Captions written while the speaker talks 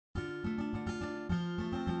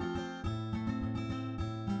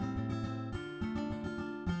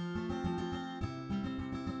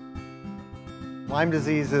Lyme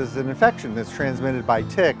disease is an infection that's transmitted by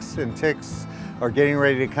ticks, and ticks are getting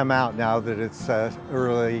ready to come out now that it's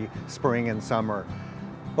early spring and summer.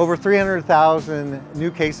 Over 300,000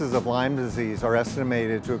 new cases of Lyme disease are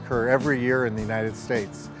estimated to occur every year in the United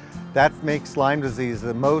States. That makes Lyme disease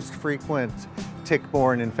the most frequent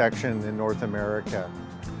tick-borne infection in North America.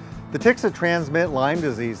 The ticks that transmit Lyme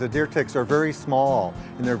disease, the deer ticks, are very small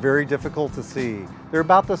and they're very difficult to see. They're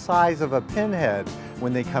about the size of a pinhead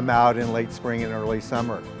when they come out in late spring and early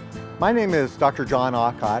summer. My name is Dr. John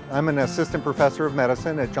Aucott. I'm an assistant professor of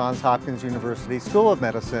medicine at Johns Hopkins University School of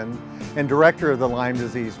Medicine and director of the Lyme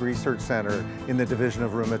Disease Research Center in the Division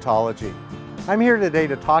of Rheumatology. I'm here today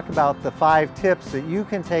to talk about the 5 tips that you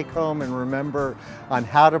can take home and remember on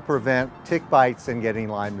how to prevent tick bites and getting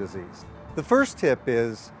Lyme disease. The first tip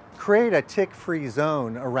is create a tick-free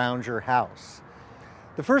zone around your house.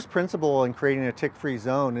 The first principle in creating a tick-free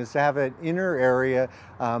zone is to have an inner area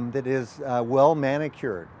that is well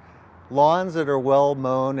manicured. Lawns that are well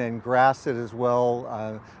mown and grass that is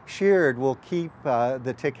well sheared will keep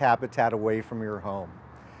the tick habitat away from your home.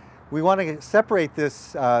 We want to separate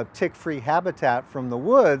this tick-free habitat from the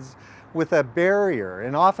woods with a barrier,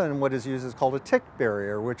 and often what is used is called a tick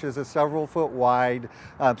barrier, which is a several foot wide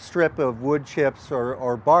strip of wood chips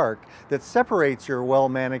or bark that separates your well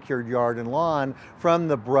manicured yard and lawn from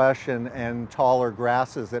the brush and taller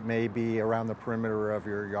grasses that may be around the perimeter of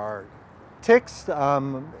your yard. Ticks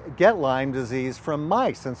get Lyme disease from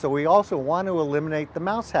mice, and so we also want to eliminate the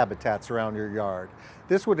mouse habitats around your yard.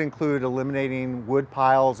 This would include eliminating wood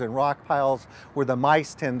piles and rock piles where the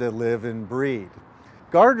mice tend to live and breed.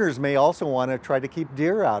 Gardeners may also want to try to keep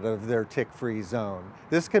deer out of their tick-free zone.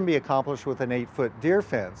 This can be accomplished with an 8-foot deer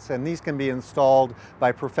fence, and these can be installed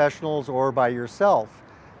by professionals or by yourself.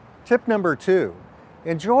 Tip number 2,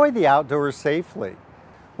 enjoy the outdoors safely.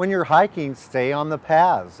 When you're hiking, stay on the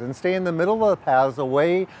paths and stay in the middle of the paths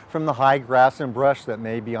away from the high grass and brush that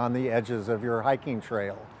may be on the edges of your hiking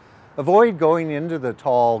trail. Avoid going into the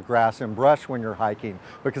tall grass and brush when you're hiking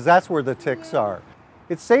because that's where the ticks are.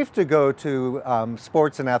 It's safe to go to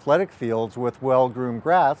sports and athletic fields with well-groomed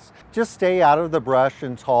grass. Just stay out of the brush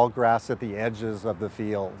and tall grass at the edges of the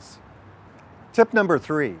fields. Tip number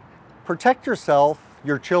 3, protect yourself,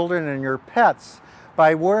 your children, and your pets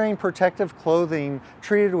by wearing protective clothing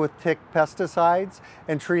treated with tick pesticides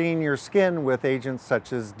and treating your skin with agents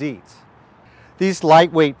such as DEET. These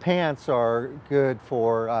lightweight pants are good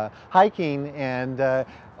for hiking, and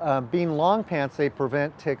being long pants, they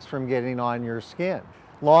prevent ticks from getting on your skin.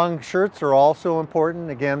 Long shirts are also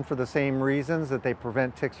important, again, for the same reasons that they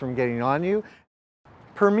prevent ticks from getting on you.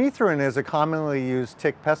 Permethrin is a commonly used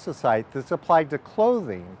tick pesticide that's applied to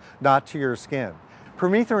clothing, not to your skin.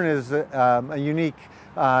 Permethrin is a unique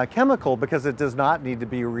chemical because it does not need to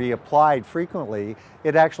be reapplied frequently.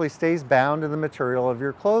 It actually stays bound to the material of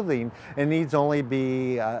your clothing and needs only to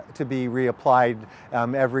be reapplied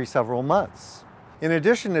every several months. In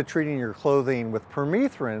addition to treating your clothing with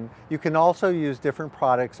permethrin, you can also use different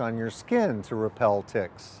products on your skin to repel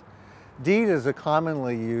ticks. DEET is a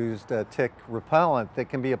commonly used tick repellent that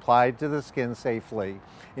can be applied to the skin safely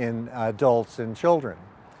in adults and children.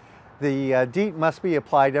 The DEET must be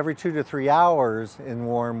applied every 2 to 3 hours in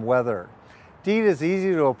warm weather. DEET is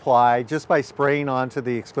easy to apply just by spraying onto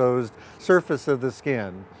the exposed surface of the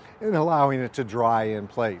skin and allowing it to dry in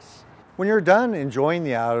place. When you're done enjoying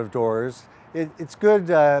the outdoors, it's good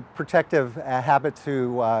protective habit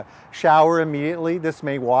to shower immediately. This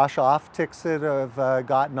may wash off ticks that have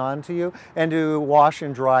gotten onto you, and to wash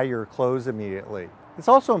and dry your clothes immediately. It's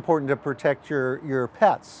also important to protect your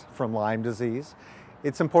pets from Lyme disease.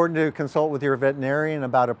 It's important to consult with your veterinarian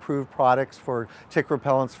about approved products for tick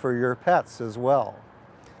repellents for your pets as well.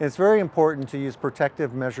 It's very important to use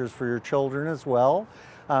protective measures for your children as well.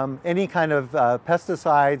 Any kind of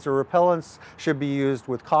pesticides or repellents should be used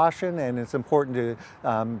with caution, and it's important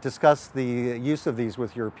to discuss the use of these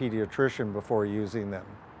with your pediatrician before using them.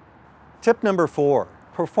 Tip number 4,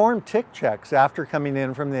 perform tick checks after coming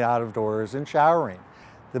in from the outdoors and showering.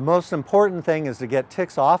 The most important thing is to get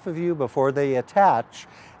ticks off of you before they attach,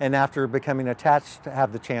 and after becoming attached, to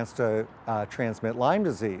have the chance to transmit Lyme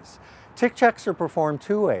disease. Tick checks are performed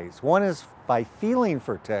 2 ways. One is by feeling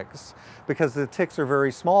for ticks, because the ticks are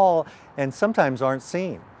very small and sometimes aren't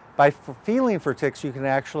seen. By feeling for ticks, you can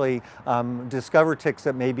actually discover ticks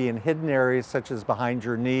that may be in hidden areas such as behind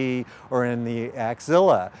your knee or in the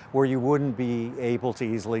axilla, where you wouldn't be able to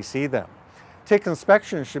easily see them. Tick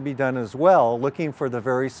inspection should be done as well, looking for the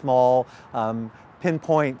very small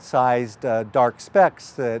pinpoint-sized dark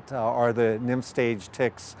specks that are the nymph stage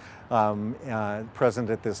ticks present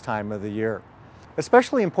at this time of the year.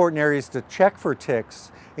 Especially important areas to check for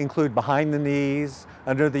ticks include behind the knees,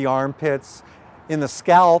 under the armpits, in the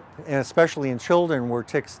scalp, and especially in children where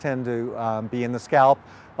ticks tend to be in the scalp,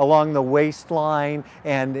 along the waistline,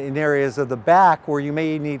 and in areas of the back where you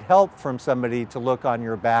may need help from somebody to look on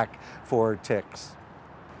your back for ticks.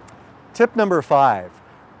 Tip number 5,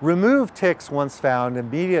 remove ticks once found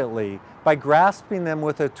immediately by grasping them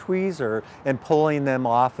with a tweezer and pulling them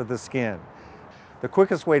off of the skin. The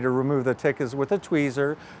quickest way to remove the tick is with a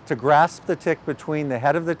tweezer, to grasp the tick between the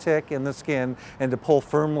head of the tick and the skin and to pull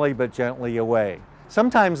firmly but gently away.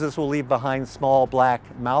 Sometimes this will leave behind small black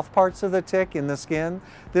mouth parts of the tick in the skin.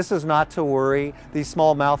 This is not to worry. These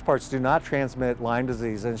small mouth parts do not transmit Lyme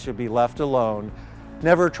disease and should be left alone.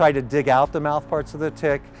 Never try to dig out the mouth parts of the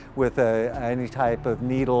tick with any type of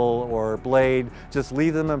needle or blade. Just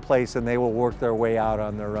leave them in place and they will work their way out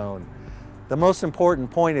on their own. The most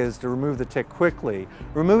important point is to remove the tick quickly.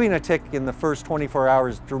 Removing a tick in the first 24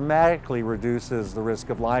 hours dramatically reduces the risk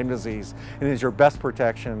of Lyme disease and is your best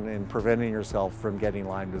protection in preventing yourself from getting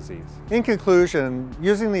Lyme disease. In conclusion,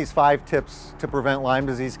 using these 5 tips to prevent Lyme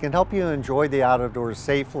disease can help you enjoy the outdoors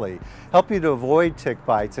safely, help you to avoid tick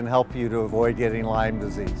bites, and help you to avoid getting Lyme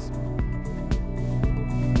disease.